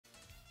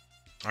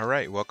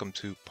Alright, welcome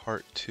to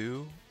part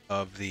 2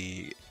 of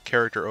the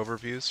character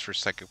overviews for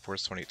Psychic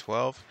Force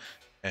 2012.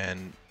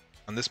 And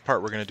on this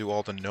part we're going to do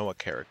all the Noah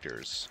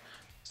characters,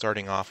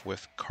 starting off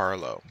with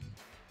Carlo.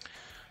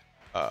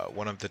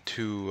 One of the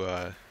two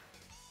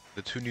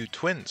new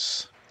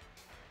twins.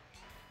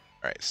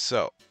 Alright,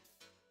 so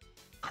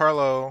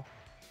Carlo,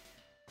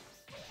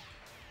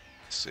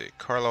 let's see,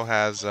 Carlo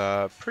has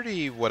a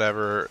pretty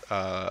whatever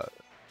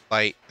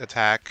light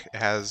attack.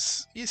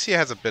 You see it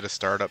has a bit of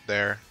startup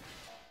there.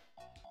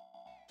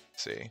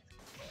 Let's see.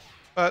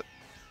 But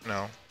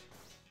no.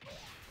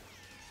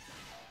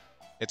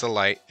 It's a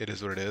light. It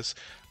is what it is.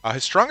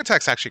 His strong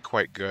attack's actually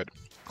quite good,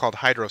 called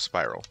Hydro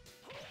Spiral.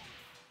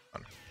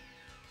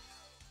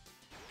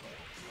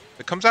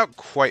 It comes out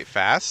quite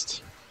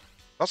fast.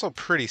 Also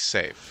pretty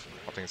safe,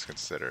 all things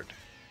considered.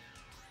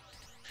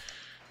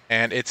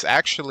 And it's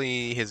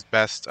actually his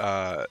best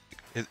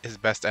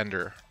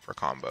ender for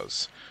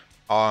combos.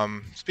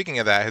 Speaking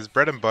of that, his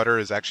bread and butter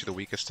is actually the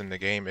weakest in the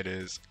game. It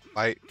is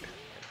light.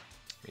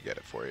 Let me get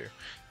it for you.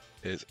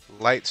 It is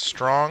light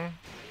strong,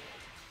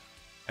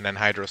 and then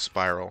Hydro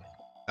Spiral.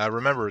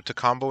 Remember, to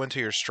combo into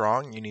your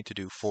strong, you need to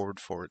do forward,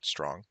 forward,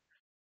 strong.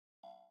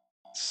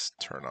 Let's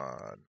turn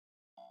on...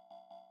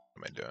 What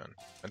am I doing?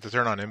 I have to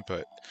turn on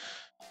input.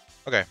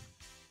 Okay.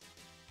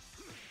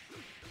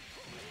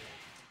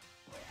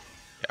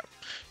 Yeah.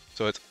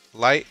 So it's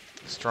light,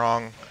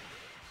 strong,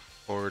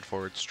 forward,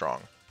 forward,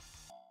 strong.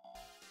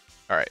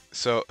 Alright,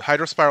 so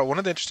Hydro Spiral, one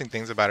of the interesting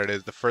things about it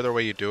is the further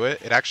away you do it,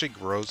 it actually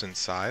grows in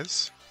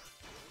size.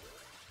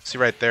 See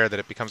right there that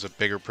it becomes a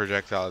bigger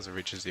projectile as it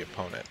reaches the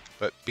opponent.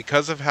 But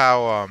because of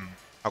how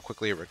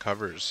quickly it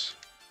recovers,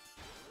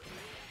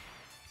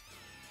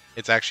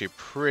 it's actually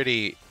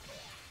pretty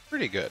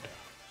good.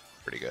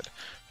 Pretty good.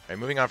 Alright,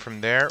 moving on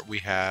from there, we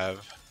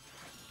have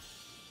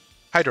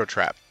Hydro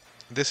Trap.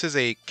 This is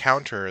a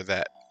counter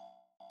that...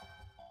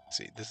 Let's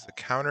see, this is a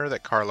counter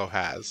that Carlo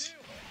has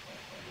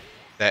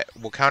that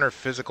will counter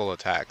physical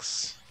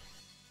attacks.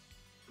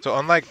 So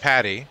unlike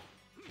Patty...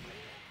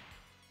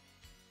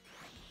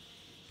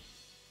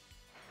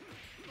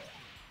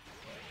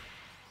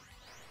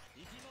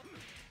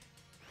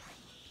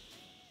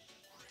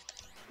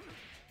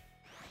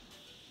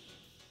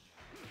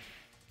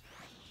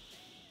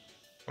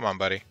 Come on,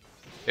 buddy.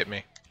 Hit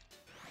me.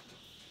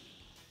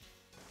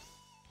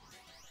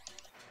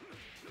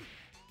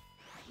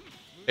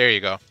 There you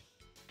go.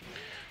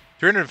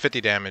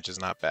 350 damage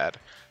is not bad.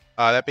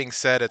 That being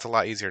said, it's a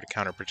lot easier to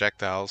counter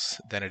projectiles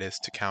than it is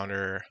to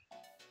counter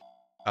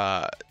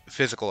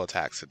physical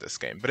attacks in this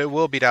game. But it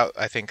will beat out,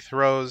 I think,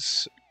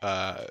 throws,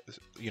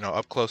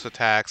 up-close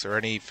attacks, or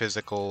any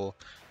physical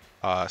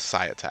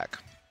side attack.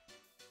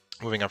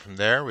 Moving on from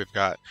there, we've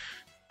got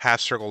Half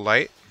Circle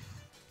Light.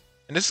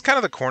 And this is kind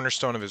of the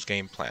cornerstone of his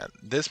game plan.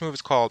 This move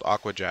is called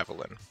Aqua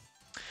Javelin.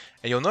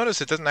 And you'll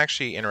notice it doesn't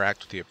actually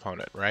interact with the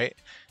opponent, right?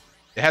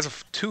 It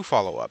has two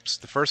follow-ups.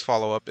 The first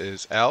follow-up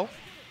is L,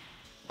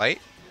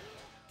 light.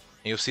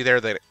 And you'll see there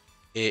that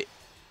it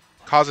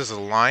causes a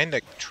line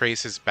that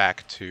traces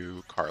back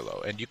to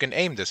Carlo. And you can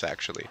aim this,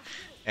 actually.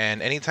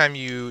 And anytime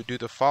you do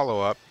the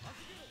follow-up,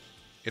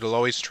 it'll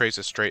always trace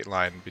a straight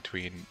line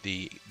between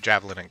the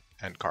Javelin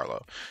and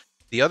Carlo.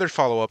 The other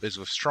follow-up is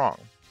with Strong.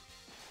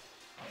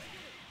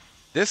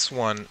 This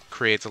one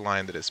creates a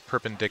line that is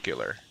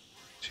perpendicular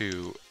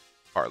to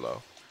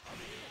Carlo.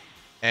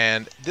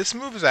 And this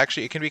move is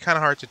actually, it can be kind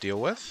of hard to deal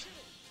with.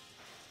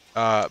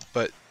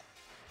 But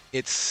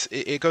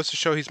it goes to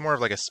show he's more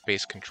of like a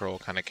space control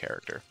kind of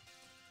character.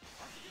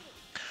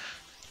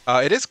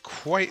 It is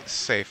quite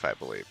safe, I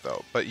believe,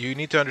 though. But you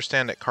need to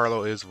understand that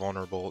Carlo is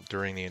vulnerable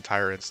during the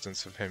entire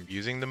instance of him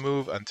using the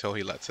move until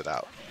he lets it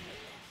out.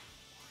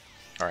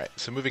 Alright,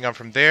 so moving on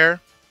from there,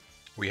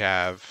 we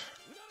have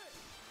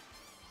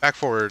Back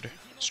Forward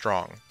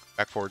Strong.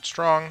 Back Forward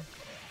Strong.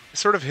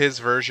 It's sort of his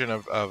version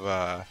of sort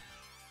of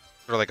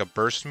like a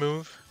burst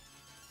move.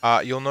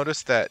 You'll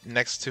notice that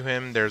next to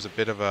him there's a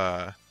bit of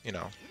a,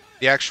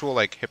 the actual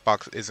like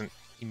hitbox isn't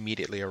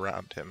immediately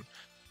around him.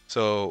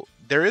 So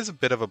there is a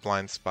bit of a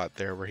blind spot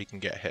there where he can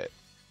get hit.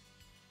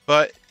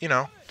 But,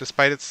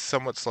 despite its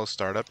somewhat slow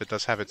startup, it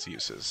does have its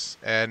uses.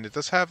 And it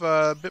does have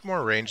a bit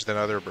more range than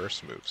other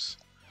burst moves.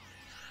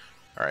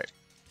 Alright.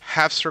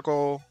 Half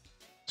Circle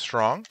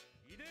Strong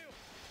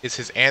is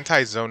his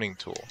anti-zoning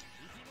tool.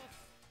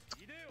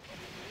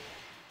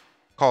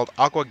 Called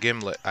Aqua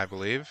Gimlet, I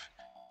believe.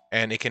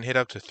 And it can hit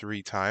up to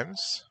 3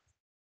 times.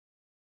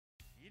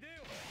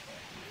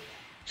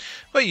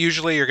 But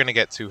usually you're going to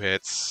get 2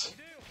 hits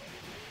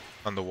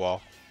on the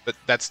wall. But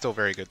that's still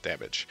very good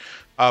damage.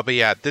 But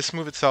yeah, this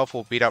move itself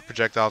will beat out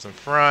projectiles in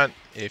front.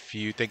 If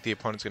you think the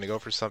opponent's going to go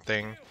for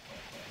something,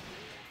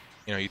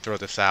 you throw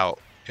this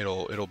out.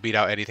 It'll beat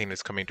out anything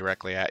that's coming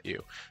directly at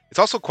you. It's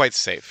also quite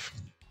safe.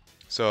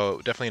 So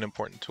definitely an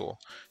important tool.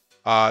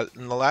 And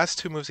the last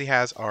 2 moves he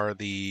has are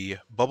the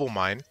Bubble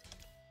Mine,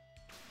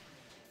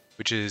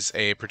 which is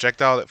a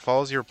projectile that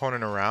follows your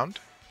opponent around,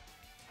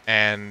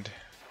 and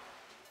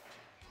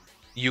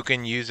you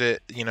can use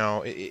it,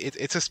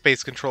 it's a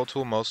space control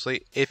tool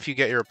mostly. If you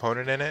get your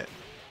opponent in it,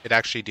 it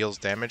actually deals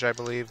damage, I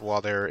believe,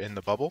 while they're in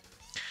the bubble.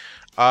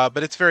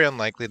 But it's very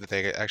unlikely that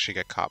they actually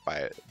get caught by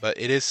it. But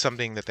it is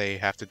something that they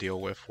have to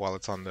deal with while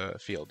it's on the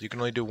field. You can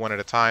only do one at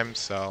a time,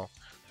 so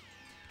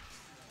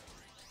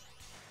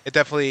it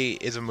definitely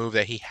is a move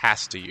that he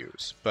has to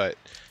use. But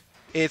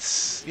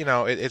it's, you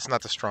know, it's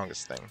not the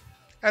strongest thing.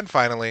 And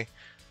finally,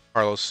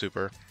 Carlo's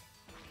Super,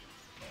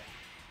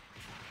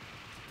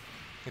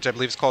 which I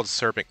believe is called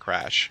Serpent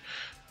Crash.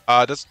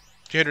 Does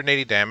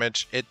 380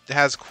 damage. It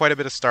has quite a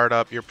bit of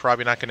startup. You're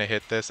probably not going to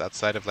hit this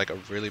outside of like a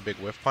really big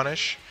whiff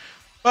punish.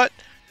 But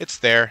it's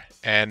there,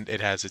 and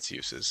it has its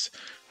uses.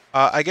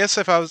 I guess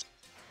if I was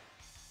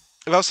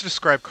to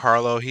describe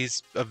Carlo,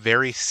 he's a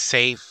very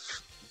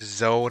safe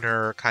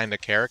zoner kind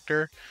of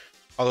character.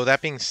 Although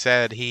that being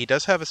said, he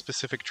does have a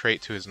specific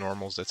trait to his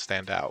normals that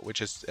stand out,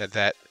 which is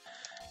that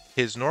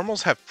his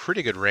normals have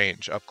pretty good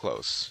range up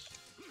close.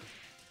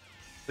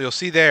 So you'll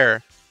see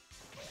there,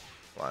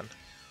 hold on,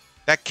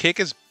 that kick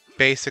is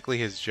basically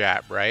his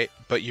jab, right?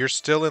 But you're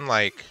still in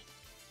like,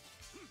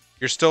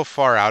 you're still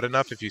far out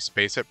enough if you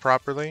space it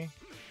properly,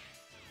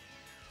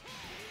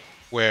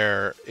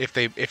 where if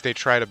they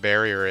try to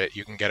barrier it,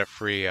 you can get a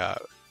free,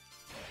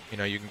 you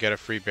know, you can get a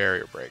free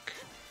barrier break.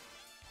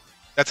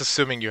 That's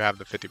assuming you have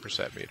the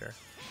 50% meter,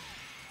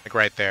 like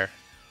right there.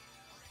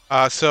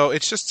 So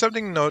it's just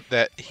something to note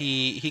that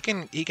he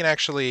can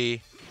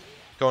actually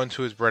go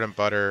into his bread and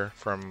butter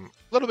from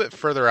a little bit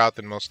further out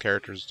than most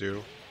characters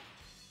do.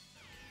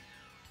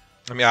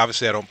 I mean,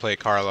 obviously I don't play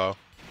Carlo,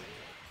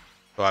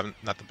 so I'm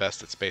not the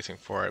best at spacing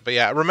for it. But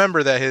yeah,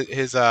 remember that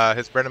his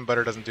bread and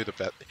butter doesn't do the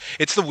best.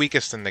 It's the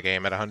weakest in the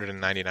game at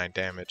 199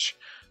 damage.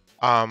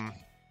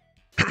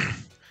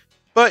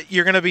 But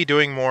you're gonna be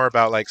doing more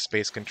about like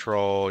space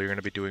control. You're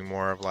gonna be doing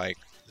more of like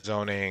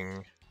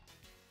zoning,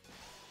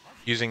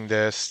 using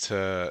this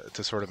to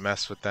sort of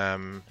mess with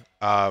them.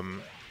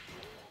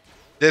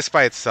 This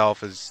by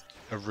itself is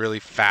a really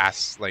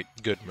fast, like,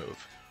 good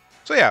move.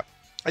 So yeah,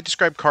 I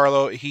described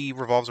Carlo. He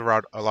revolves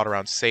around a lot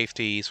around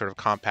safety, sort of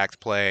compact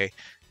play,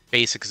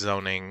 basic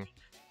zoning.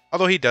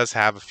 Although he does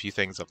have a few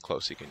things up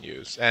close he can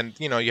use. And,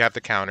 you know, you have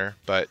the counter,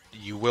 but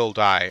you will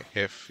die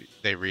if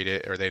they read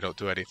it or they don't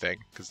do anything,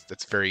 because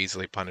it's very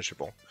easily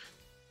punishable.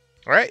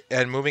 Alright,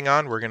 and moving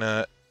on, we're going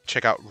to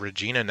check out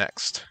Regina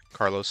next,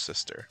 Carlo's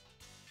sister.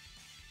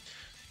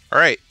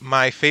 Alright,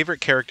 my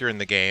favorite character in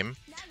the game,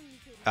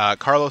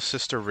 Carlo's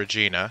sister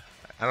Regina.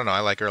 I don't know,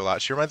 I like her a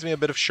lot. She reminds me a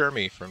bit of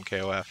Shermie from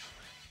KOF.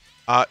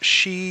 I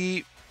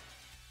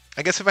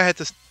guess if I had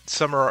to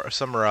sum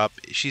her up,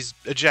 she's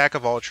a jack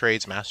of all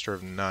trades, master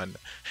of none.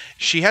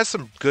 She has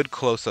some good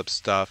close-up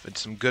stuff and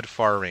some good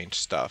far-range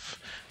stuff,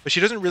 but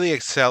she doesn't really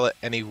excel at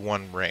any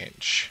one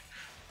range.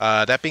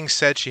 That being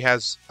said, she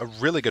has a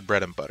really good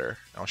bread and butter.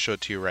 I'll show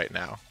it to you right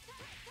now.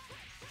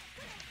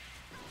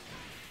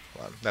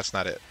 Hold on, that's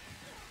not it.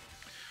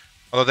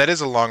 Although that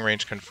is a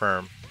long-range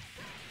confirm.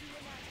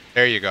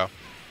 There you go.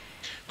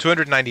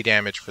 290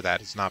 damage for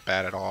that is not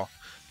bad at all.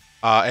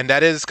 And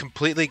that is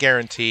completely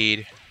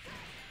guaranteed.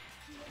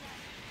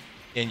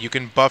 And you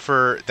can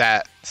buffer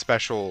that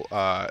special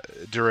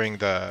during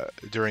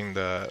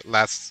the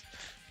last.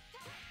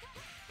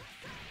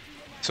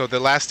 So the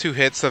last two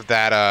hits of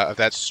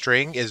that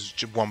string is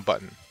one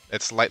button.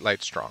 It's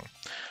light strong.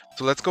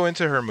 So let's go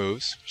into her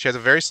moves. She has a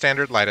very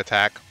standard light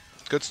attack,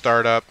 good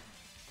startup.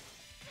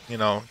 You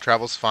know,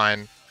 travels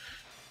fine.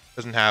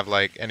 Doesn't have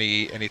like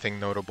anything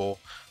notable.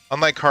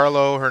 Unlike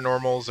Carlo, her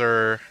normals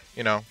are,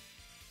 you know,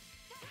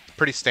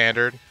 pretty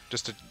standard.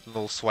 Just a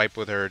little swipe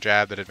with her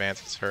jab that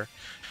advances her.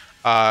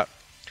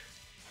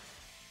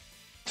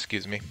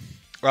 Excuse me.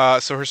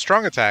 So her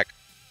strong attack,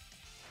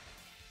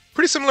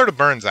 pretty similar to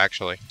Burns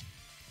actually.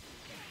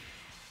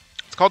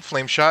 It's called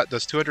Flame Shot.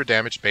 Does 200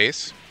 damage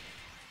base.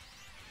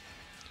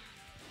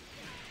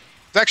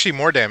 It's actually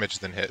more damage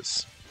than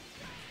his,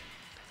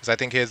 because I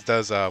think his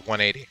does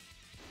 180.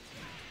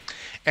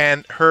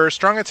 And her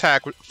strong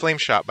attack, Flame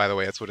Shot, by the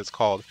way, that's what it's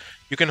called.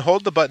 You can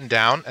hold the button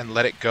down and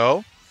let it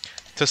go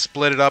to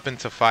split it up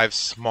into 5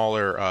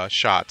 smaller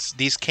shots.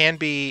 These can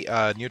be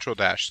neutral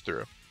dashed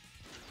through.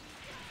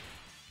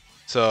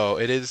 So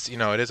it is, you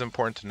know, it is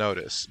important to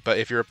notice. But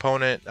if your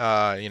opponent,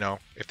 you know,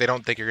 if they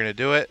don't think you're going to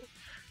do it,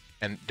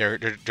 and they're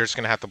just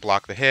going to have to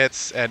block the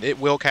hits, and it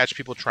will catch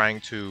people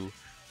trying to,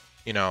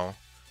 you know,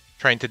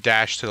 trying to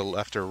dash to the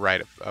left or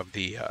right of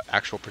the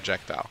actual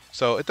projectile.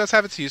 So it does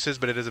have its uses,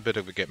 but it is a bit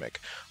of a gimmick.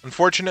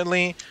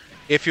 Unfortunately,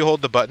 if you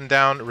hold the button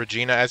down,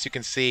 Regina, as you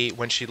can see,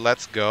 when she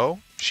lets go,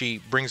 she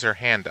brings her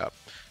hand up,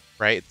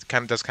 right? It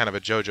kind of does kind of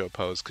a JoJo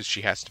pose because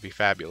she has to be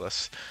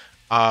fabulous.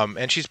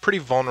 And she's pretty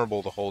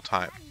vulnerable the whole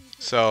time.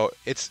 So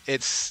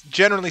it's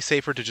generally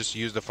safer to just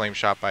use the Flame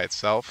Shot by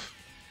itself.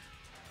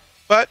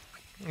 But,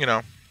 you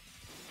know,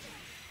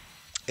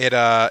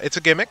 it's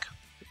a gimmick.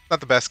 Not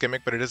the best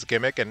gimmick, but it is a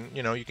gimmick, and,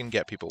 you know, you can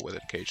get people with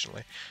it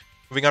occasionally.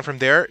 Moving on from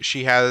there,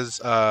 she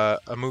has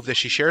a move that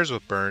she shares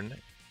with Burn,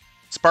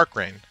 Spark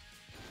Rain.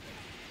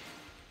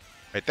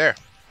 Right there.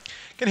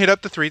 Can hit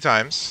up to 3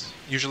 times.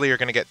 Usually you're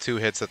going to get 2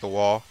 hits at the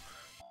wall.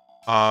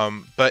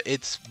 But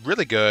it's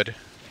really good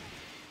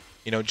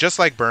You know, just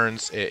like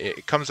Burns,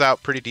 it comes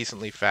out pretty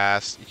decently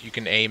fast. You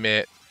can aim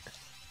it.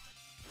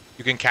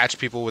 You can catch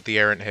people with the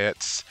errant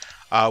hits.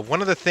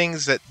 One of the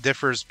things that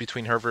differs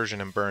between her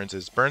version and Burns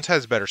is Burns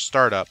has better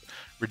startup.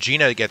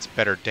 Regina gets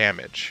better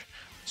damage.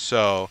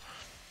 So,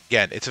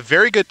 again, it's a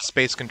very good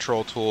space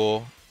control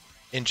tool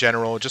in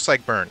general, just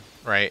like Burn,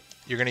 right?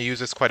 You're going to use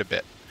this quite a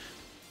bit.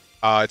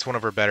 It's one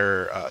of her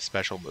better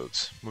special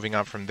moves. Moving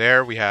on from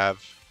there, we have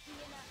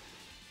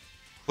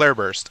Flare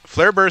Burst.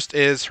 Flare Burst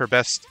is her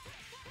best.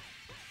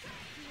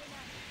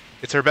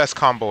 It's her best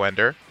combo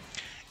ender.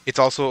 It's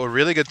also a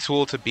really good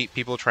tool to beat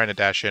people trying to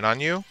dash in on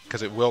you,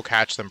 because it will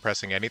catch them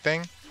pressing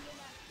anything.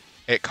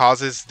 It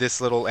causes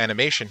this little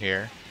animation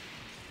here,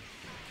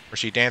 where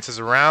she dances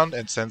around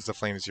and sends the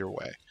flames your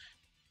way.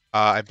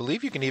 I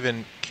believe you can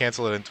even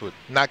cancel it into it.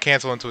 Not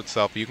cancel into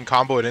itself, but you can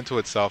combo it into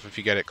itself if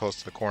you get it close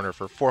to the corner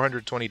for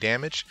 420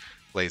 damage.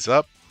 Blaze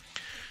up.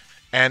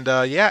 And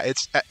yeah,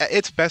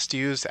 it's best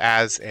used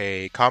as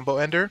a combo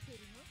ender,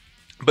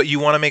 but you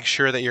want to make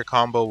sure that your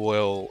combo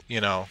will,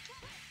 you know,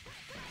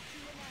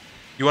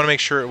 you want to make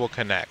sure it will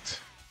connect,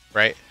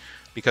 right?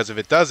 Because if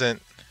it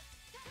doesn't,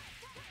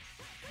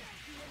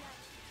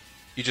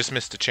 you just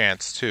missed a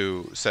chance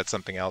to set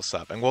something else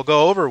up. And we'll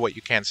go over what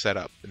you can set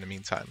up in the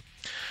meantime.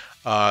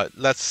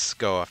 Let's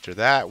go after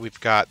that. We've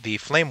got the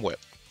Flame Whip.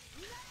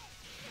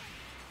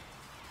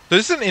 So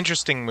this is an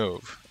interesting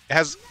move. It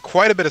has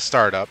quite a bit of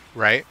startup,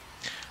 right?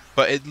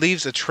 But it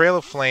leaves a trail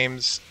of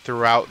flames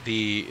throughout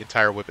the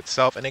entire whip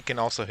itself, and it can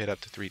also hit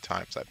up to 3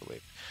 times, I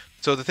believe.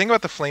 So the thing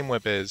about the Flame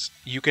Whip is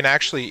you can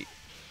actually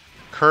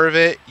curve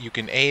it, you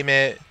can aim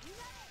it.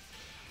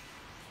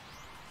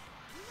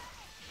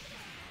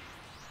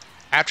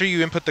 After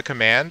you input the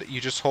command, you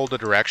just hold the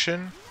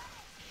direction,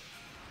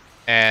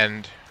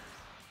 and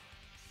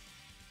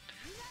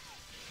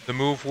the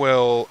move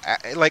will,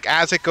 like,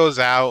 as it goes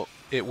out,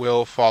 it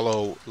will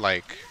follow,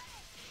 like,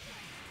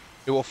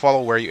 it will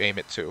follow where you aim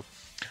it to.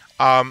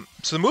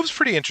 So the move's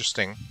pretty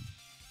interesting.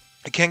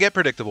 It can get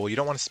predictable. You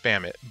don't want to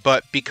spam it.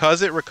 But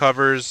because it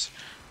recovers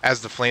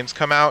as the flames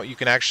come out, you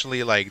can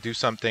actually, like, do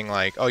something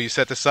like, oh, you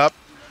set this up,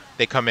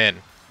 they come in.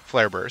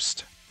 Flare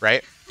Burst,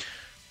 right?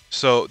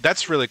 So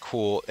that's really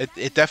cool.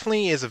 It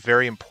definitely is a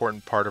very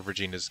important part of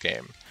Regina's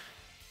game.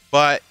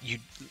 But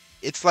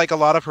it's like a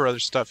lot of her other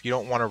stuff. You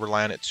don't want to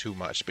rely on it too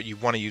much, but you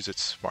want to use it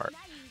smart.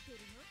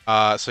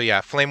 So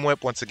yeah, Flame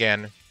Whip, once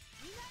again,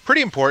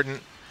 pretty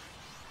important,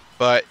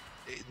 but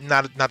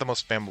not the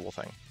most spammable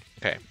thing.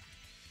 Okay.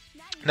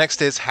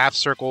 Next is Half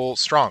Circle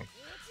Strong.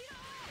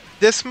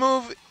 This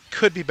move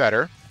could be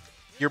better.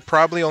 You're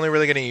probably only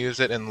really going to use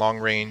it in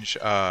long-range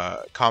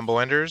combo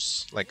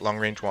enders, like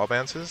long-range wall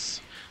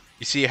bounces.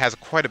 You see it has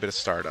quite a bit of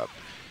startup.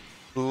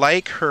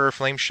 Like her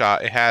Flame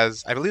Shot, it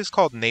has, I believe it's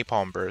called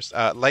Napalm Burst.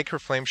 Like her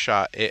Flame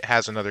Shot, it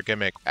has another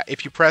gimmick.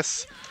 If you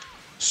press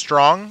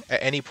Strong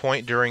at any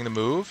point during the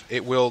move,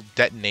 it will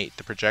detonate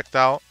the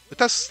projectile. It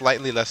does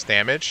slightly less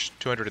damage,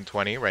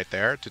 220 right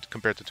there,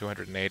 compared to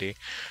 280.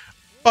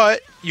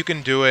 But you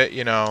can do it,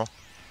 you know,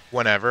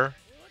 whenever.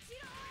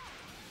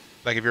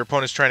 Like if your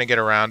opponent's trying to get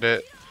around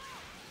it.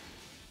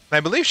 And I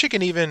believe she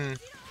can even,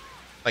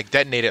 like,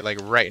 detonate it, like,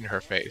 right in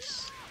her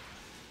face.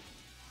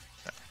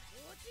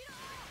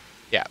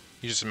 Yeah,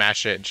 you just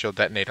smash it and she'll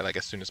detonate it, like,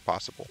 as soon as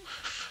possible.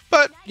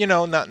 But, you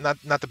know, not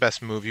the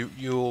best move.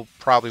 You'll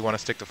probably want to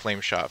stick to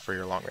Flame Shot for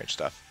your long-range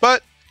stuff.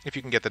 But if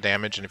you can get the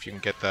damage and if you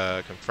can get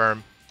the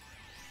confirm,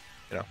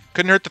 you know,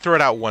 couldn't hurt to throw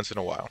it out once in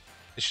a while.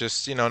 It's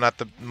just, you know, not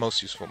the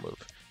most useful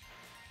move.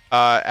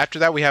 After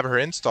that, we have her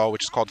install,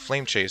 which is called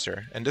Flame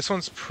Chaser. And this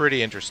one's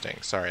pretty interesting.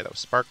 Sorry, that was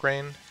Spark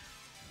Rain.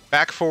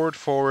 Back, forward,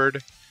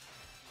 forward,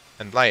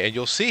 and light. And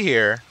you'll see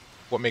here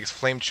what makes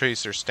Flame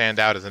Chaser stand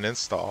out as an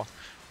install.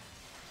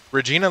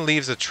 Regina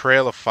leaves a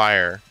trail of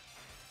fire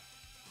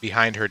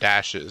behind her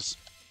dashes.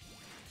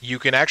 You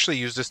can actually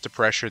use this to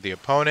pressure the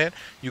opponent.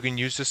 You can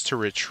use this to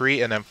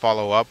retreat and then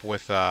follow up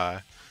with,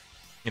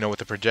 you know,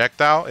 with a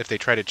projectile if they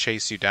try to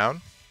chase you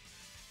down.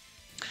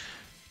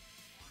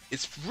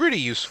 It's really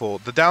useful.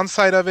 The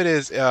downside of it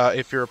is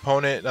if your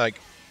opponent, like,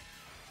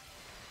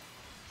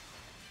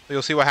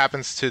 you'll see what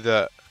happens to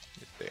the,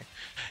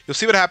 you'll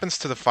see what happens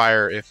to the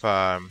fire if,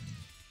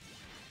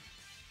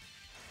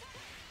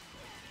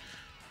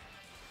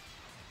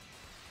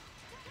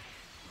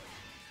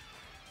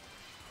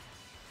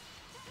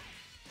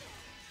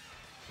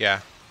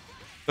 yeah.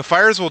 The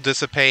fires will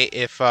dissipate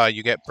if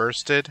you get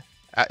bursted,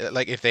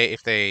 like if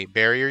they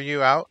barrier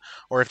you out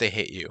or if they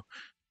hit you.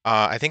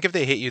 I think if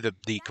they hit you,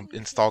 the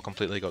install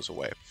completely goes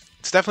away.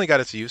 It's definitely got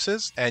its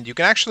uses, and you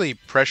can actually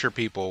pressure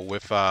people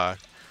with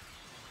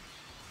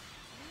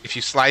if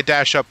you slide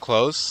dash up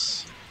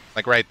close,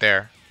 like right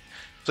there.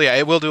 So yeah,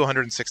 it will do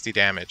 160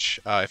 damage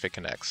if it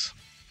connects.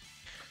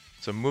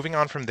 So moving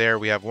on from there,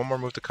 we have one more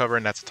move to cover,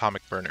 and that's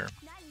Atomic Burner.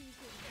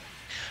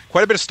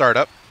 Quite a bit of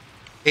startup,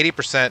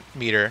 80%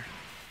 meter,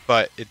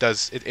 but it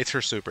does. It's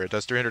her super. It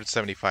does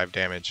 375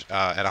 damage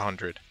at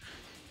 100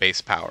 base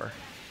power.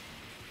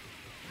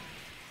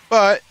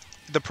 But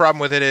the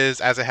problem with it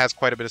is, as it has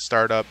quite a bit of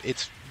startup,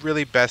 it's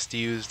really best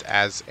used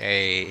as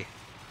a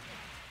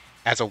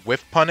as a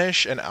whiff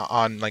punish and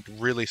on like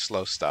really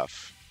slow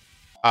stuff.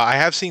 I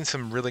have seen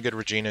some really good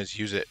Reginas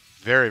use it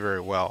very,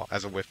 very well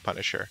as a whiff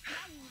punisher.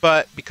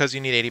 But because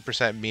you need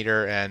 80%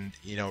 meter, and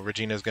you know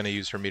Regina's going to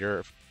use her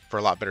meter for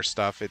a lot better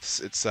stuff, it's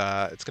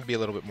going to be a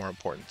little bit more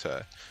important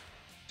to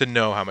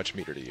know how much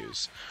meter to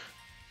use.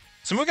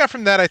 So moving on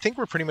from that, I think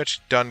we're pretty much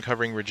done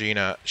covering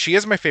Regina. She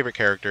is my favorite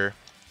character,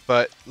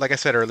 but like I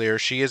said earlier,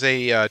 she is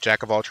a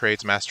jack of all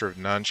trades, master of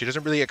none. She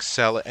doesn't really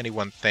excel at any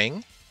one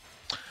thing,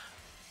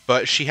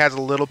 but she has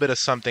a little bit of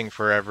something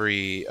for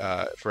every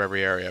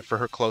area. For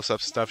her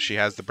close-up stuff, she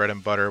has the bread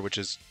and butter, which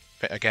is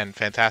again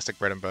fantastic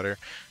bread and butter.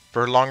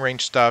 For her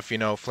long-range stuff, you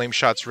know, flame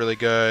shot's really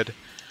good.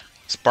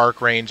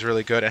 Spark rain's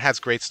really good. It has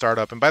great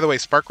startup, and by the way,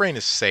 spark rain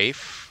is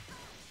safe,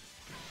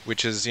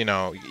 which is, you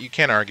know, you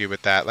can't argue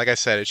with that. Like I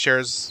said, it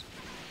shares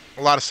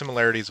a lot of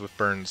similarities with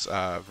Burn's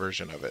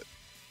version of it.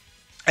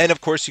 And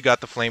of course, you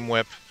got the flame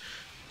whip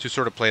to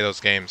sort of play those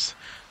games.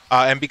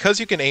 And because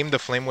you can aim the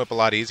flame whip a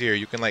lot easier,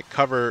 you can like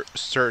cover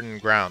certain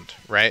ground,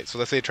 right? So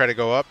let's say you try to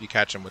go up, you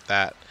catch him with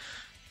that.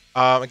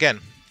 Again,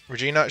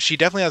 Regina, she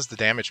definitely has the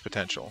damage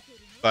potential,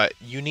 but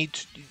you need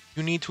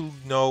to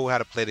know how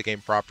to play the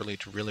game properly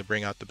to really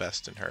bring out the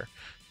best in her.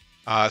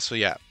 So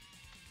yeah,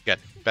 again,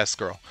 best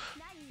girl.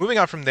 Moving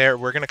on from there,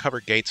 we're gonna cover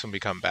Gates when we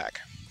come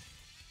back.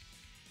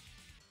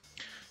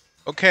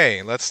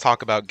 Okay, let's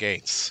talk about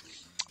Gates.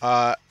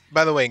 By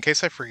the way, in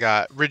case I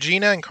forgot,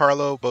 Regina and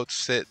Carlo both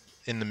sit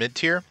in the mid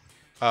tier.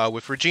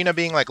 With Regina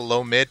being like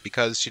low mid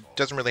because she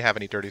doesn't really have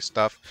any dirty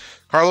stuff.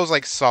 Carlo's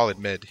like solid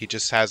mid. He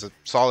just has a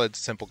solid,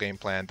 simple game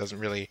plan. Doesn't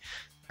really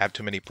have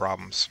too many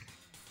problems.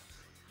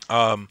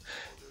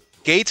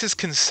 Gates is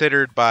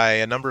considered by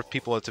a number of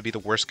people to be the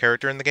worst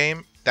character in the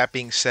game. That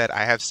being said,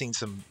 I have seen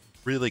some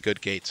really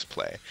good Gates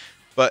play.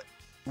 But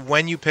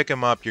when you pick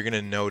him up, you're going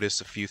to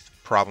notice a few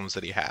problems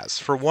that he has.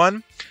 For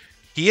one,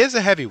 he is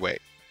a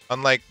heavyweight.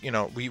 Unlike, you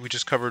know, we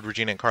just covered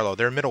Regina and Carlo.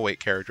 They're middleweight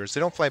characters.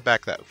 They don't fly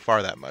back that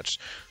far that much.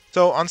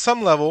 So on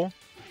some level,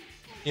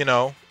 you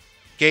know,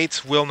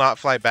 Gates will not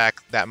fly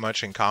back that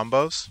much in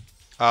combos.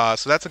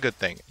 So that's a good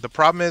thing. The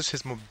problem is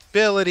his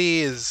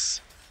mobility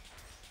is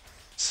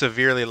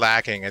severely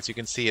lacking. As you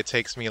can see, it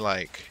takes me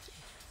like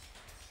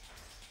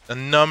a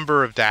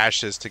number of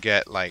dashes to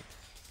get like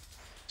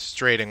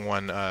straight in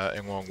one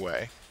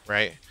way,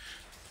 right?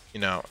 You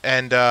know,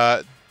 and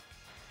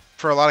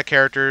for a lot of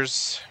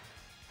characters,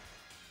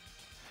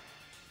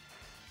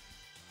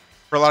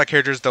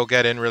 they'll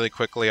get in really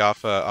quickly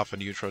off a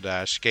neutral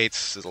dash.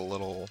 Gates is a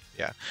little,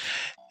 yeah.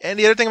 And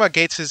the other thing about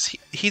Gates is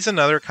he's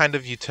another kind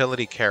of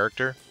utility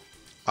character.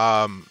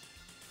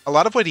 A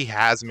lot of what he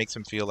has makes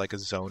him feel like a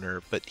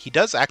zoner, but he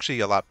does actually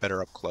a lot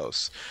better up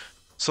close.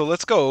 So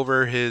let's go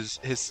over his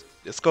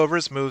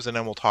moves, and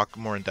then we'll talk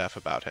more in depth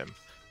about him.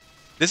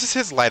 This is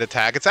his light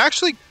attack. It's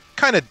actually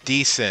kind of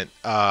decent.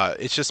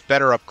 It's just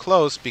better up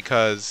close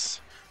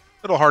because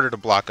a little harder to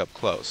block up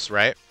close,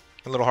 right?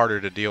 A little harder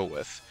to deal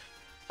with.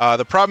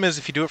 The problem is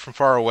if you do it from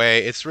far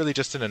away, it's really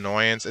just an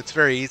annoyance. It's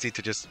very easy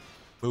to just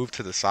move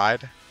to the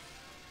side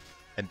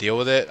and deal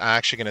with it. I'm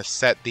actually going to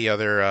set the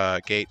other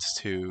gates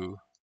to...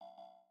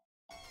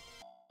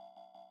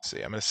 Let's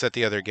see, I'm going to set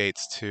the other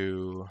gates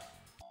to...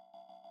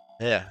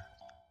 Yeah.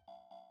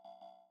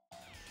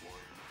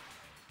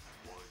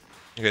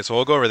 Okay, so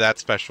we'll go over that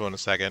special in a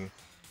second.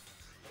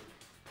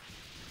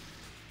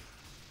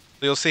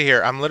 So you'll see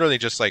here, I'm literally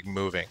just like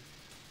moving.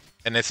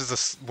 And this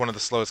is one of the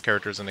slowest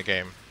characters in the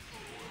game.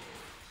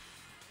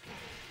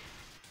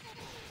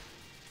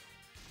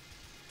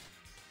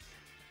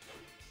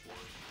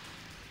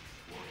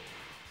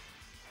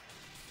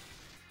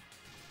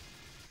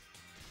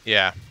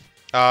 Yeah.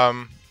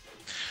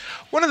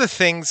 One of the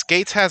things,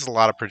 Gates has a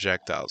lot of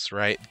projectiles,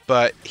 right?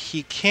 But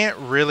he can't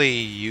really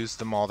use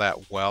them all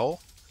that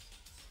well.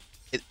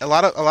 A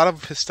lot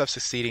of his stuff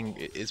succeeding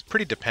is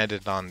pretty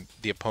dependent on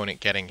the opponent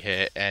getting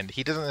hit, and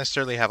he doesn't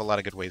necessarily have a lot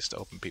of good ways to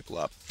open people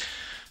up.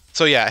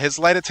 So yeah, his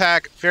light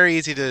attack, very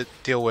easy to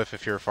deal with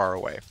if you're far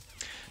away.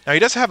 Now he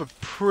does have a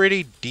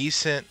pretty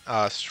decent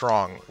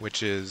strong,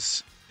 which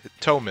is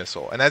tow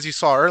missile. And as you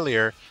saw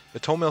earlier, the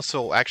tow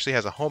missile actually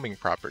has a homing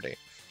property.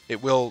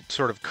 It will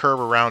sort of curve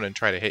around and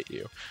try to hit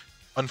you.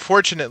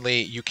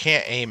 Unfortunately, you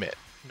can't aim it.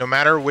 No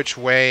matter which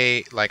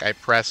way like I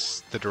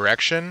press the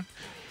direction,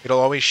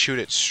 it'll always shoot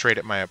it straight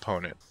at my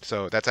opponent.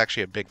 So that's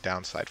actually a big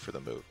downside for the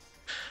move.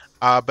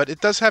 But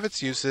it does have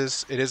its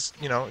uses. It is,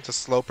 you know, it's a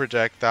slow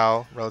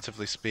projectile,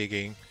 relatively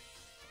speaking.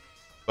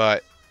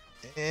 But,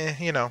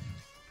 you know.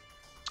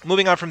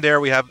 Moving on from there,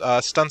 we have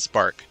Stun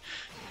Spark.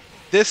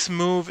 This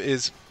move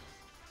is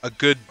a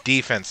good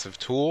defensive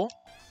tool,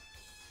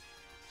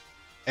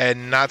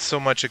 and not so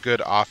much a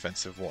good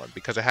offensive one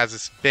because it has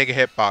this big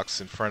hitbox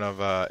in front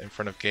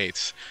of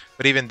Gates.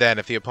 But even then,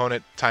 if the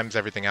opponent times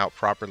everything out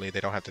properly,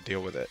 they don't have to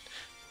deal with it.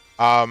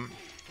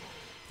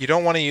 You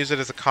don't want to use it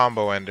as a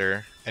combo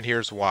ender, and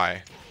here's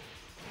why.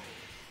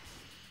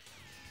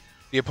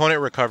 The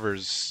opponent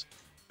recovers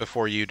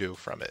before you do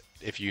from it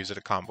if you use it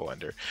a combo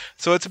ender.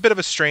 So it's a bit of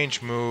a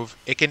strange move.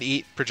 It can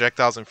eat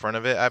projectiles in front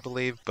of it, I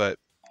believe, but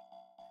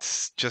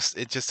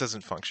it just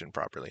doesn't function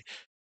properly.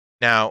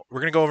 Now, we're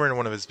going to go over into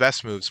one of his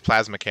best moves,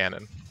 Plasma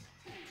Cannon.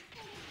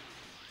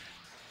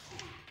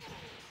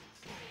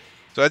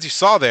 So as you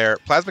saw there,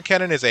 Plasma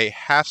Cannon is a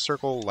half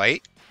circle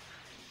light,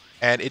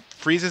 and it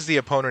freezes the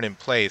opponent in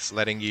place,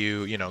 letting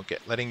you,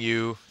 letting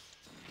you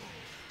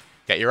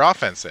get your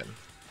offense in.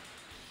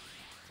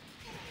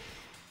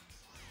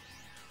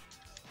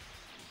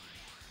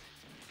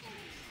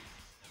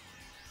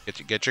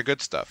 Get your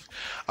good stuff.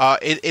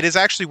 It is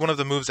actually one of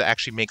the moves that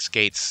actually makes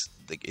Gates.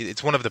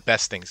 It's one of the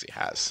best things he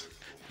has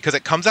because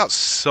it comes out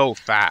so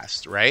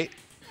fast, right?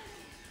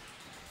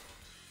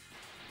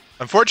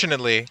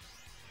 Unfortunately,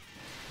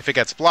 if it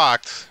gets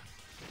blocked,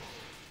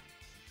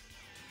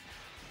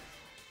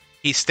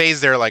 he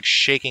stays there like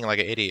shaking like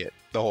an idiot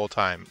the whole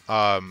time.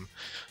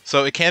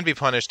 So it can be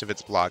punished if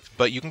it's blocked,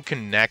 but you can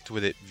connect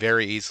with it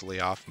very easily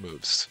off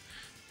moves.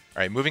 All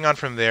right, moving on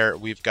from there,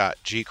 we've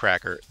got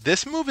G-Cracker.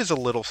 This move is a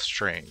little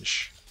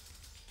strange.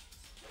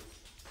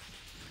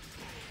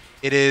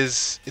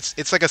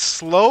 It's like a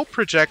slow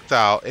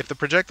projectile. If the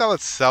projectile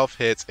itself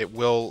hits, it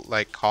will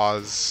like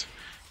cause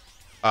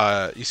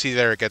you see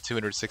there it gets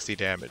 260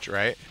 damage,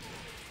 right?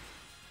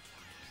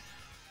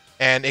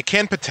 And it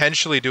can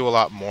potentially do a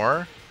lot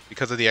more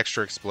because of the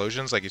extra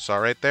explosions like you saw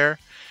right there.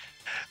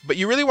 But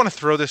you really want to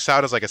throw this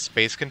out as like a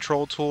space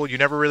control tool. You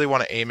never really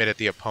want to aim it at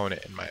the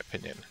opponent, in my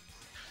opinion.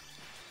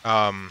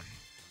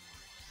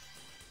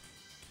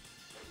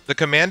 The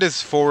command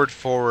is forward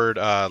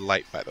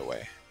light, by the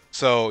way.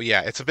 So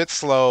yeah, it's a bit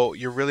slow.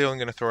 You're really only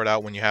going to throw it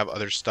out when you have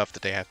other stuff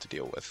that they have to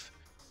deal with.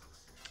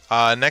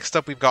 Next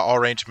up, we've got All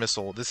Range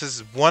Missile. This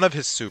is one of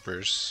his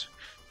supers.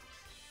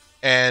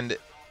 And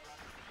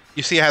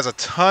you see it has a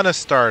ton of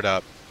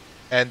startup.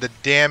 And the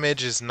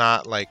damage is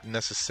not like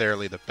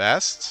necessarily the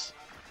best.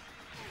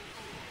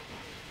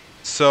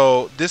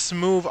 So this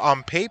move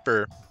on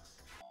paper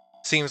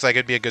seems like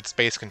it'd be a good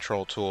space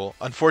control tool.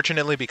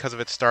 Unfortunately, because of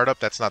its startup,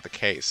 that's not the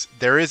case.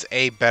 There is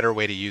a better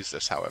way to use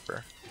this,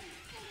 however.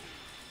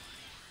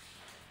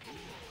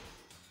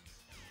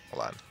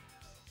 Hold on.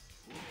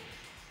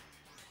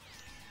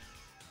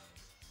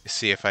 Let's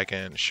see if I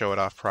can show it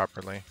off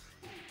properly.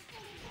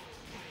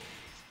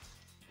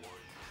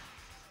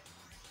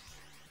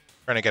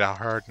 Trying to get a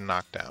hard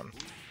knockdown.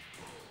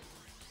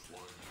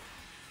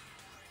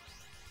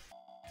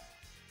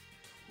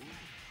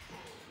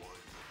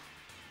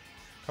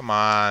 Come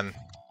on.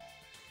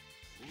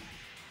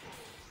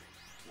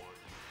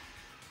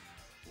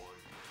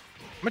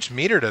 How much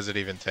meter does it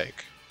even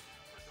take?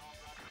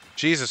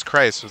 Jesus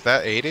Christ, was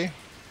that 80?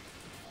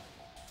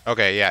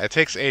 Okay, yeah, it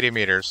takes 80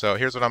 meters, so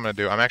here's what I'm going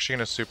to do. I'm actually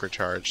going to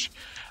supercharge.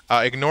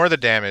 Ignore the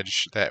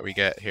damage that we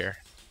get here.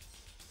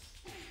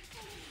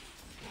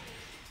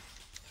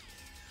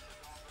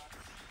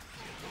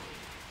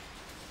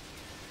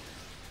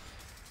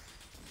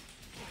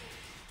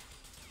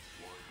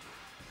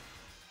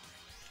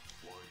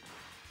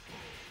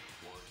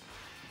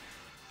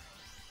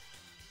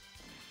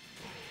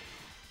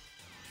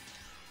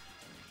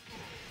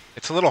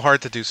 It's a little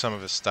hard to do some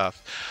of his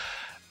stuff.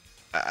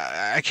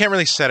 I can't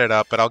really set it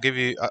up, but I'll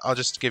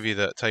just give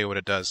you tell you what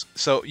it does.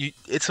 So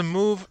it's a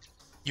move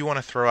you want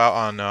to throw out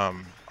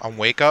on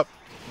Wake Up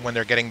when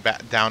they're getting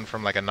down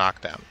from like a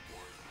knockdown,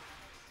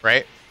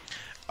 right?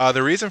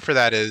 The reason for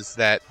that is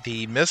that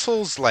the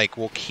missiles like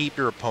will keep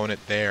your opponent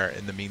there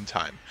in the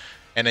meantime,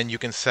 and then you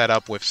can set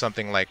up with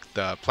something like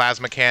the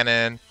plasma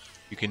cannon.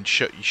 You can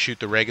shoot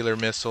the regular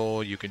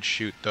missile. You can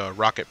shoot the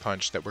rocket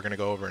punch that we're going to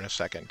go over in a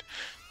second.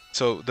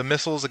 So the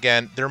missiles,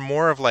 again, they're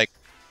more of like,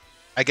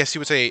 I guess you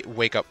would say,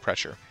 wake-up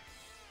pressure.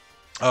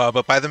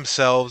 But by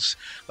themselves,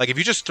 like if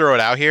you just throw it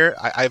out here,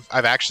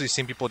 I've actually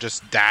seen people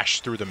just dash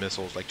through the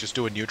missiles, like just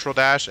do a neutral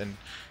dash and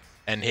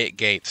hit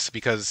gates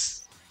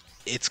because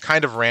it's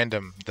kind of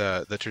random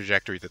the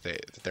trajectory that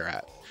they're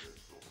at.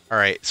 All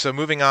right, so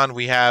moving on,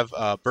 we have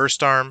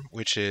Burst Arm,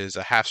 which is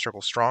a half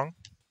circle strong,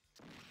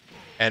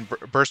 and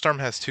Burst Arm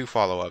has two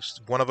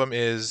follow-ups. One of them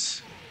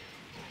is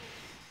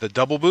the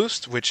double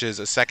boost, which is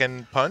a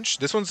second punch.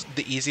 This one's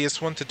the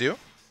easiest one to do.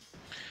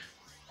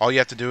 All you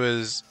have to do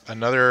is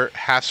another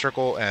half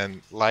circle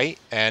and light,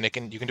 and you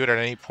can do it at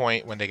any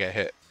point when they get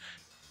hit.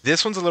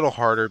 This one's a little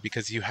harder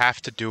because you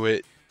have to do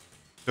it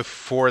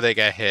before they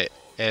get hit,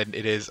 and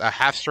it is a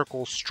half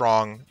circle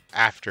strong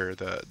after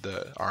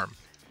the arm.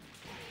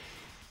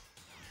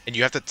 And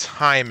you have to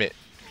time it.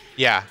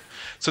 Yeah.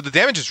 So the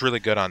damage is really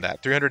good on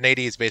that.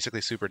 380 is basically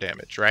super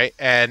damage, right?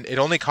 And it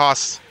only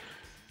costs...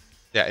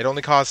 Yeah, it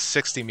only costs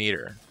 60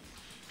 meter.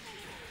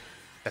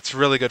 That's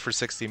really good for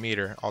 60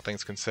 meter, all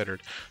things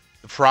considered.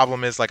 The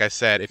problem is, like I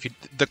said,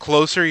 the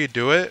closer you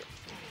do it,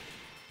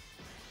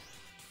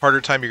 harder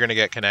time you're going to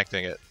get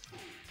connecting it.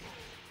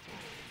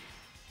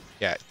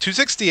 Yeah,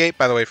 268,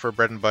 by the way, for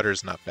bread and butter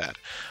is not bad.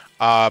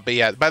 But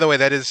yeah, by the way,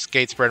 that is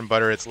Gates bread and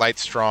butter. It's light,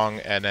 strong,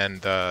 and then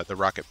the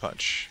rocket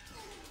punch.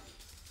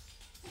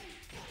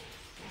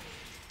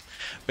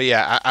 But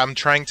yeah, I'm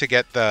trying to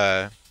get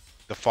the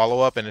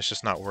follow-up, and it's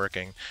just not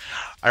working.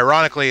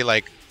 Ironically,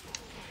 like,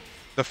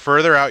 the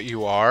further out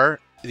you are,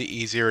 the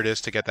easier it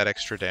is to get that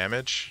extra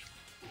damage.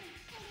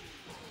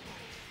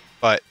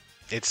 But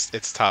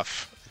it's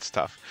tough. It's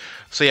tough.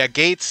 So yeah,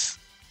 Gates,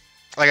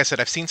 like I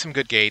said, I've seen some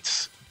good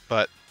Gates,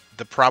 but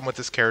the problem with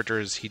this character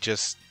is he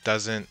just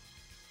doesn't...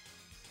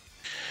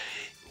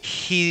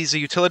 He's a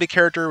utility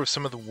character with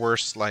some of the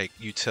worst, like,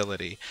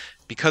 utility.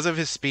 Because of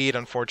his speed,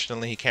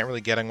 unfortunately, he can't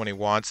really get him when he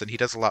wants, and he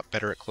does a lot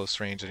better at close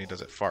range than he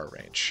does at far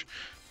range.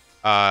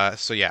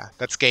 So yeah,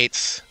 that's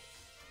Gates.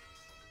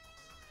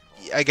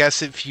 I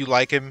guess if you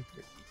like him,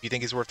 if you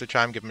think he's worth the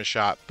time, give him a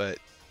shot, but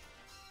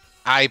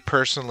I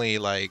personally,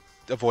 like,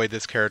 avoid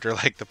this character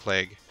like the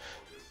plague.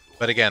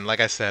 But again, like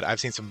I said, I've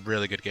seen some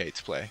really good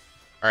Gates play.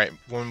 Alright,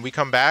 when we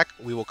come back,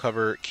 we will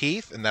cover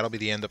Keith, and that'll be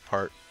the end of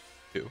part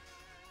 2.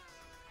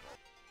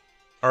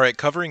 Alright,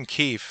 covering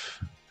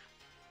Keith.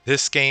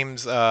 This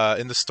game's,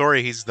 in the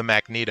story, he's the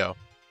Magneto.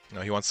 You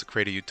know, he wants to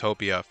create a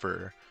utopia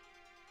for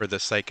the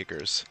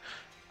Psychicers.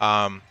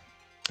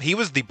 He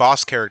was the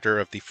boss character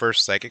of the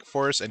first Psychic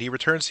Force, and he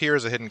returns here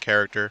as a hidden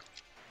character.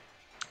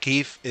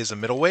 Keith is a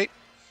middleweight,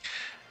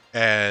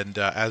 and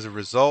as a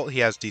result, he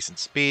has decent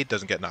speed,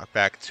 doesn't get knocked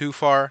back too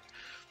far.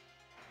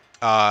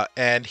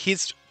 And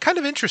he's kind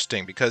of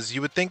interesting because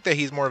you would think that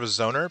he's more of a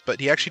zoner,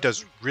 but he actually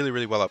does really,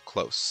 really well up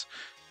close.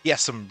 He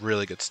has some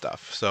really good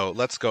stuff, so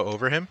let's go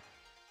over him.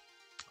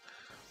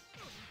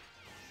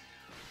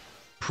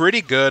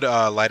 Pretty good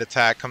light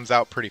attack, comes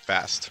out pretty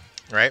fast,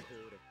 right?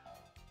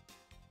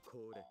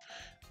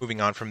 Moving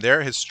on from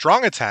there, his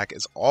strong attack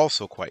is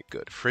also quite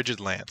good. Frigid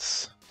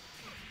Lance.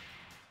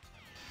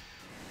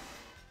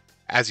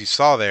 As you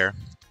saw there,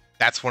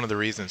 that's one of the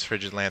reasons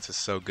Frigid Lance is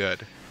so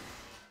good.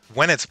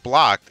 When it's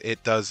blocked,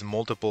 it does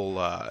multiple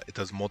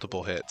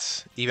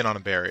hits, even on a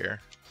barrier.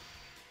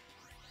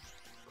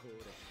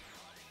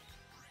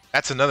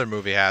 That's another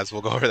move he has.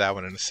 We'll go over that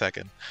one in a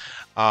second.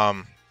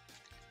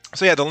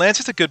 So yeah, the Lance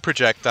is a good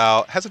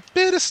projectile. Has a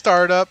bit of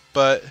startup,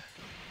 but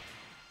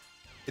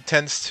it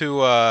tends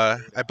to,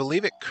 I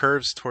believe it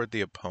curves toward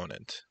the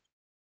opponent.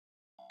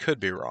 Could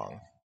be wrong.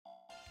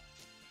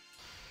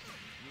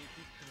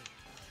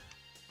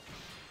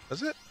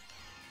 Does it?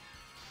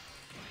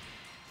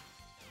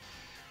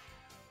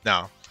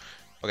 No.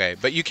 Okay,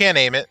 but you can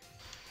aim it.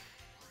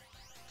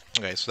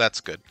 Okay, so that's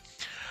good.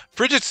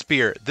 Frigid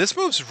Spear. This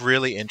move's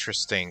really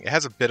interesting. It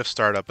has a bit of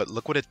startup, but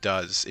look what it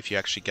does if you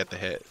actually get the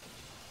hit.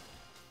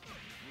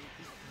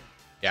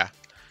 Yeah.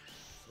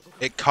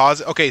 It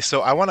causes... Okay,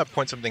 so I want to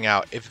point something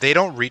out. If they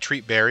don't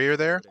retreat barrier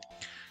there,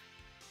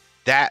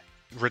 that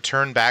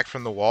return back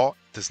from the wall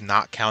does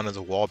not count as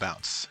a wall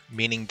bounce,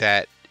 meaning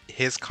that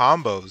his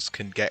combos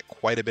can get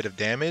quite a bit of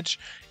damage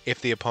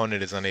if the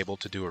opponent is unable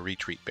to do a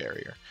retreat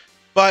barrier.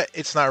 But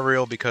it's not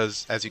real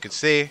because, as you can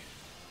see,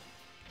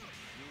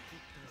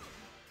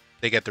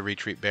 they get the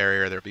retreat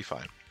barrier, they'll be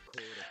fine.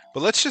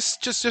 But let's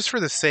just for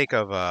the sake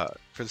of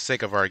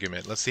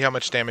argument, let's see how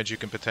much damage you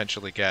can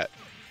potentially get.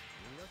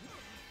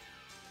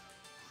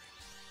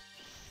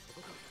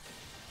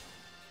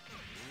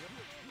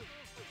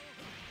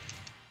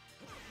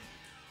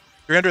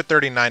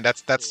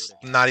 $339, that's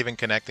not even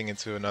connecting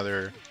into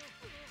another...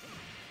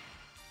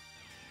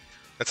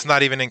 That's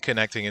not even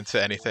connecting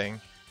into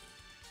anything.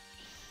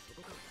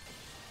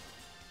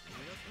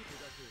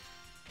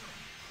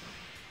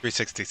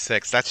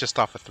 $366, that's just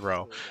off a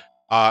throw.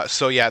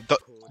 So yeah, the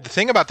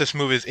thing about this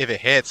move is if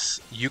it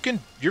hits,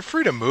 you're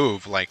free to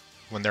move like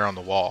when they're on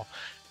the wall.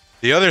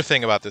 The other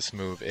thing about this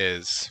move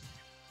is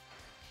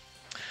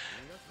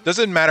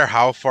doesn't matter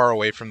how far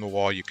away from the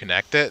wall you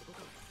connect it,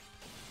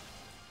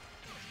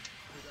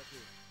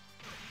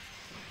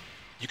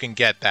 you can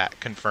get that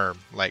confirmed,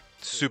 like,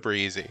 super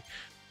easy.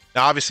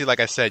 Now, obviously, like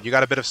I said, you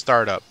got a bit of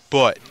startup,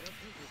 but,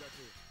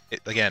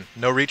 again,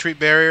 no retreat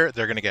barrier,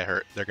 they're going to get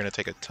hurt. They're going to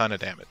take a ton of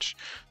damage.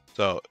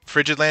 So,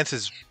 Frigid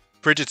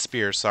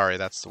Spear, sorry,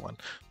 that's the one.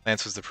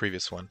 Lance was the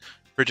previous one.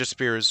 Frigid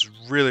Spear is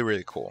really,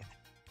 really cool.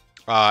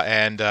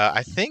 And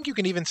I think you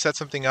can even set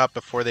something up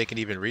before they can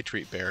even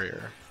retreat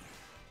barrier.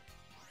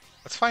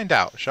 Let's find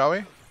out, shall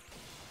we?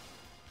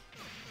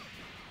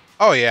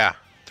 Oh, yeah.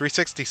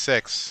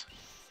 366.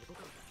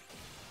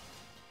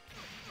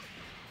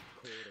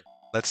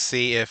 Let's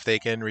see if they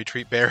can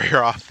retreat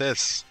barrier off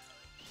this.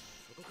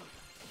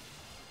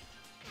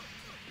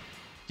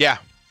 Yeah.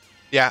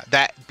 Yeah,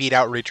 that beat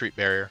out retreat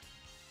barrier.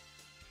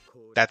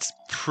 That's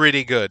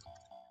pretty good.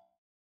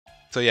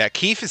 So yeah,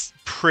 Keith is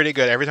pretty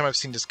good. Every time I've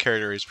seen this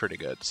character, he's pretty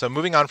good. So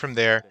moving on from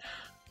there,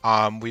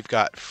 we've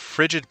got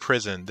Frigid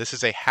Prison. This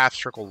is a half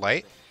circle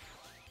light.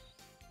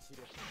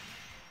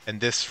 And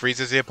this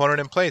freezes the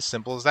opponent in place.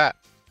 Simple as that.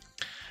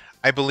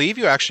 I believe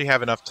you actually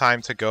have enough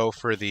time to go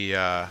for the...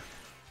 let's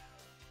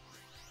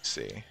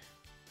see.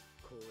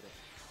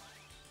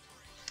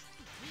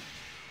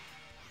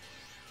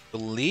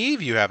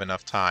 Believe you have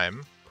enough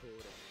time.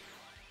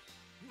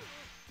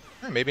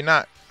 Maybe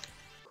not.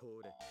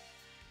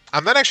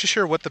 I'm not actually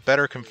sure what the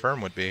better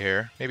confirm would be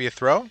here. Maybe a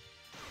throw?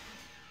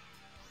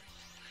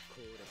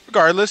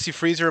 Regardless, you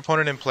freeze your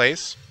opponent in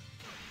place.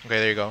 Okay,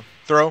 there you go.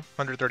 Throw,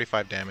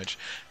 135 damage.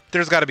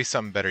 There's got to be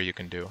something better you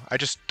can do. I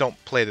just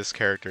don't play this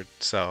character,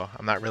 so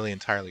I'm not really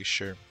entirely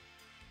sure.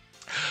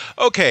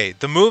 Okay,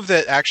 the move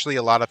that actually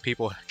a lot of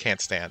people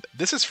can't stand.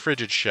 This is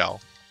Frigid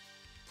Shell.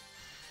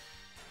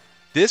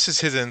 This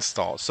is his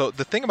install. So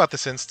the thing about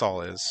this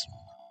install is,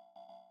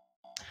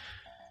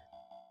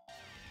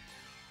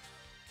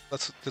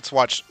 let's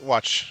watch.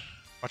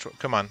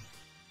 Come on,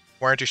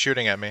 why aren't you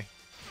shooting at me?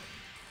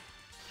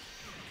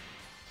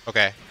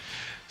 Okay,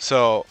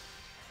 so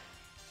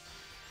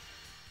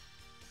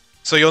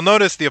you'll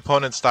notice the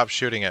opponent stopped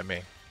shooting at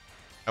me.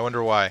 I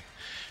wonder why.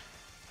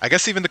 I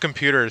guess even the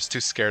computer is too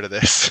scared of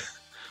this.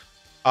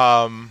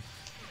 Well,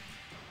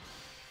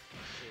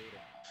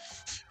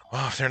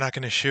 if they're not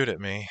going to shoot at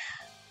me,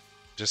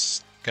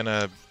 just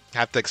gonna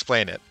have to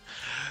explain it.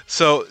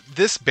 So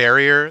this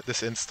barrier,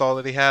 this install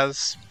that he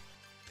has,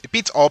 it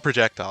beats all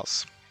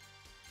projectiles.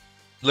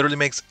 Literally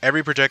makes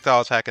every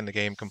projectile attack in the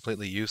game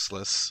completely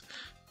useless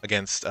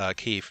against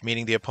Keith,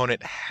 meaning the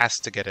opponent has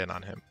to get in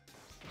on him.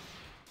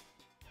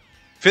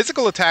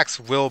 Physical attacks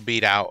will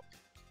beat out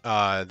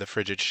the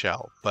Frigid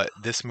Shell, but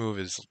this move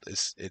is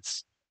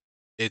it's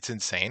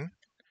insane.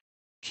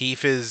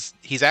 Keith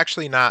he's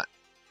actually not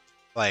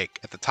like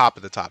at the top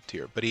of the top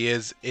tier, but he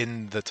is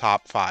in the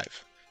top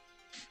 5.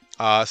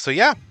 So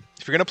yeah,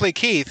 if you're gonna play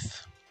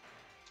Keith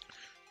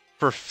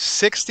for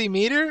 60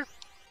 meter,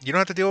 you don't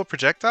have to deal with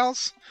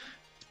projectiles.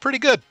 It's pretty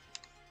good.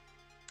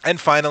 And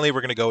finally,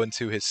 we're gonna go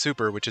into his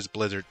super, which is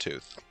Blizzard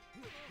Tooth.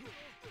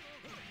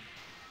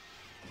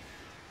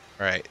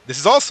 All right, this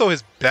is also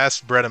his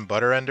best bread and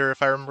butter ender,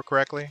 if I remember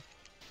correctly.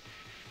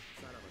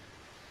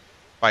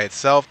 By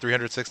itself,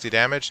 360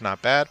 damage,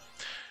 not bad.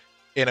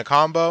 In a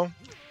combo,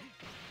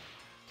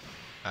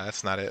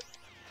 that's not it.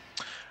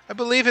 I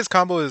believe his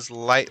combo is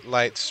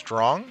light,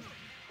 strong,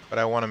 but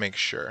I want to make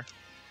sure.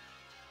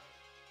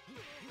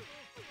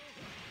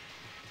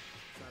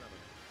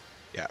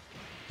 Yeah,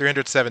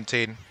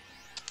 317.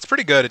 It's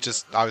pretty good, it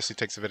just obviously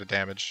takes a bit of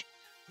damage.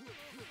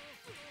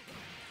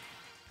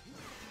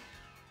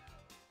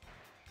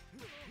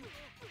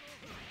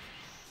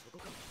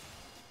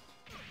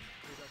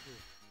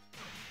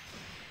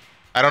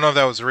 I don't know if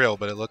that was real,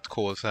 but it looked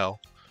cool as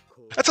hell.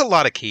 That's a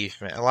lot of Keith,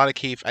 man. A lot of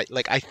Keith.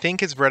 I think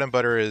his bread and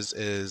butter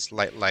is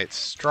light,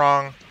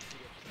 strong.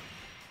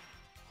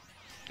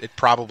 It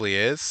probably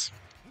is.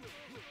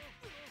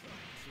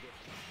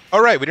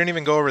 Alright, we didn't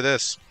even go over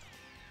this.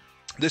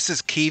 This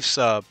is Keith's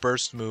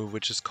burst move,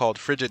 which is called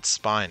Frigid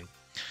Spine.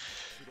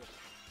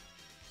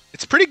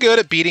 It's pretty good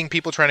at beating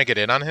people trying to get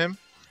in on him.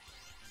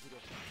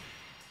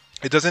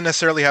 It doesn't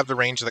necessarily have the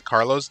range that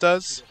Carlo's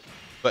does,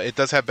 but it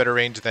does have better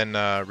range than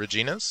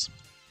Regina's.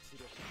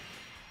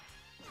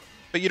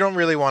 But you don't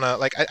really want to,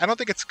 like, I don't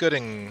think it's good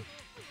in,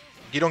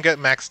 you don't get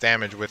max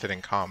damage with it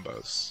in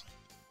combos.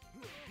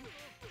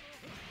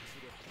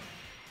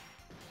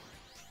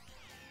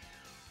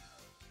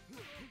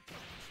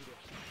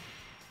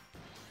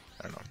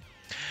 I don't know.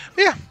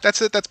 But yeah,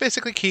 that's it. That's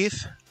basically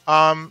Keith.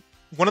 One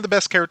of the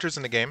best characters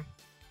in the game.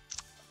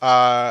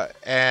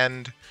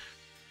 And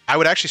I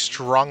would actually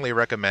strongly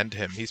recommend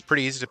him. He's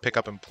pretty easy to pick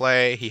up and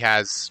play. He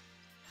has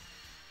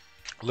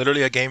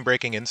literally a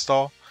game-breaking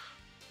install.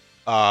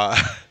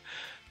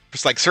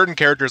 Just like certain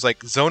characters, like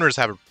zoners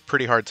have a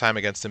pretty hard time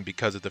against him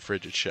because of the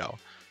Frigid Shell.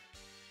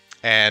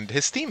 And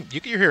his theme,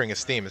 you're hearing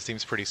his theme. His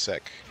theme's pretty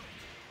sick.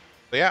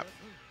 So yeah.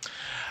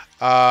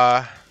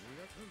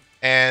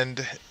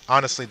 And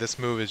honestly, this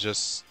move is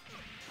just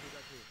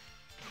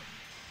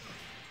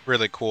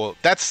really cool.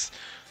 That's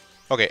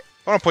okay.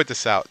 I want to point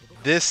this out.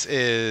 That's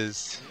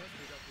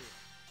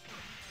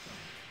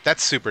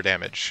super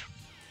damage,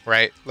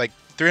 right? Like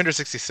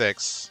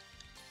 366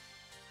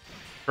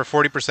 for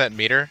 40%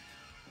 meter.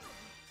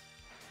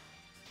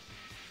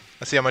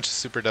 Let's see how much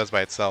super does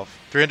by itself.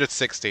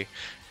 360.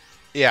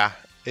 Yeah,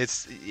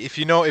 it's if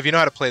you know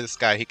how to play this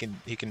guy, he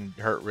can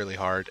hurt really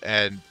hard,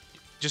 and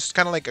just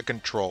kind of like a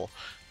control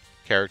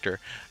character.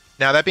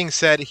 Now that being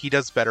said, he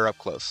does better up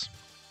close.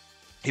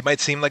 He might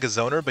seem like a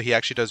zoner, but he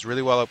actually does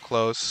really well up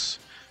close.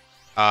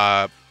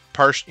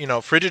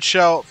 Frigid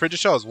Shell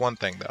is one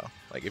thing though.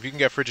 Like if you can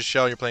get Frigid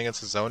Shell and you're playing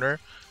against a zoner,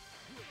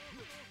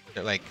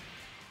 like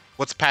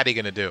what's Patty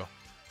gonna do?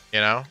 You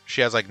know,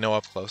 she has like no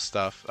up close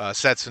stuff.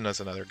 Setsuna's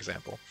another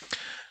example.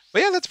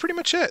 But yeah, that's pretty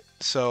much it.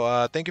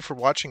 So thank you for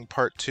watching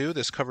part 2.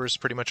 This covers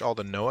pretty much all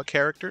the Noah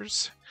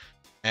characters.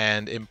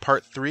 And in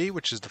part 3,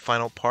 which is the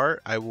final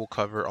part, I will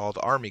cover all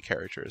the army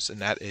characters. And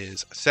that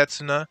is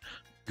Setsuna,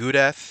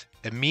 Gudeth,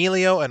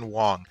 Emilio, and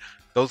Wong.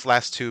 Those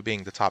last 2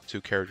 being the top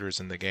 2 characters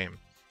in the game.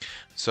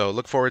 So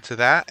look forward to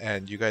that,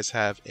 and you guys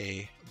have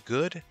a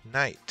good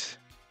night.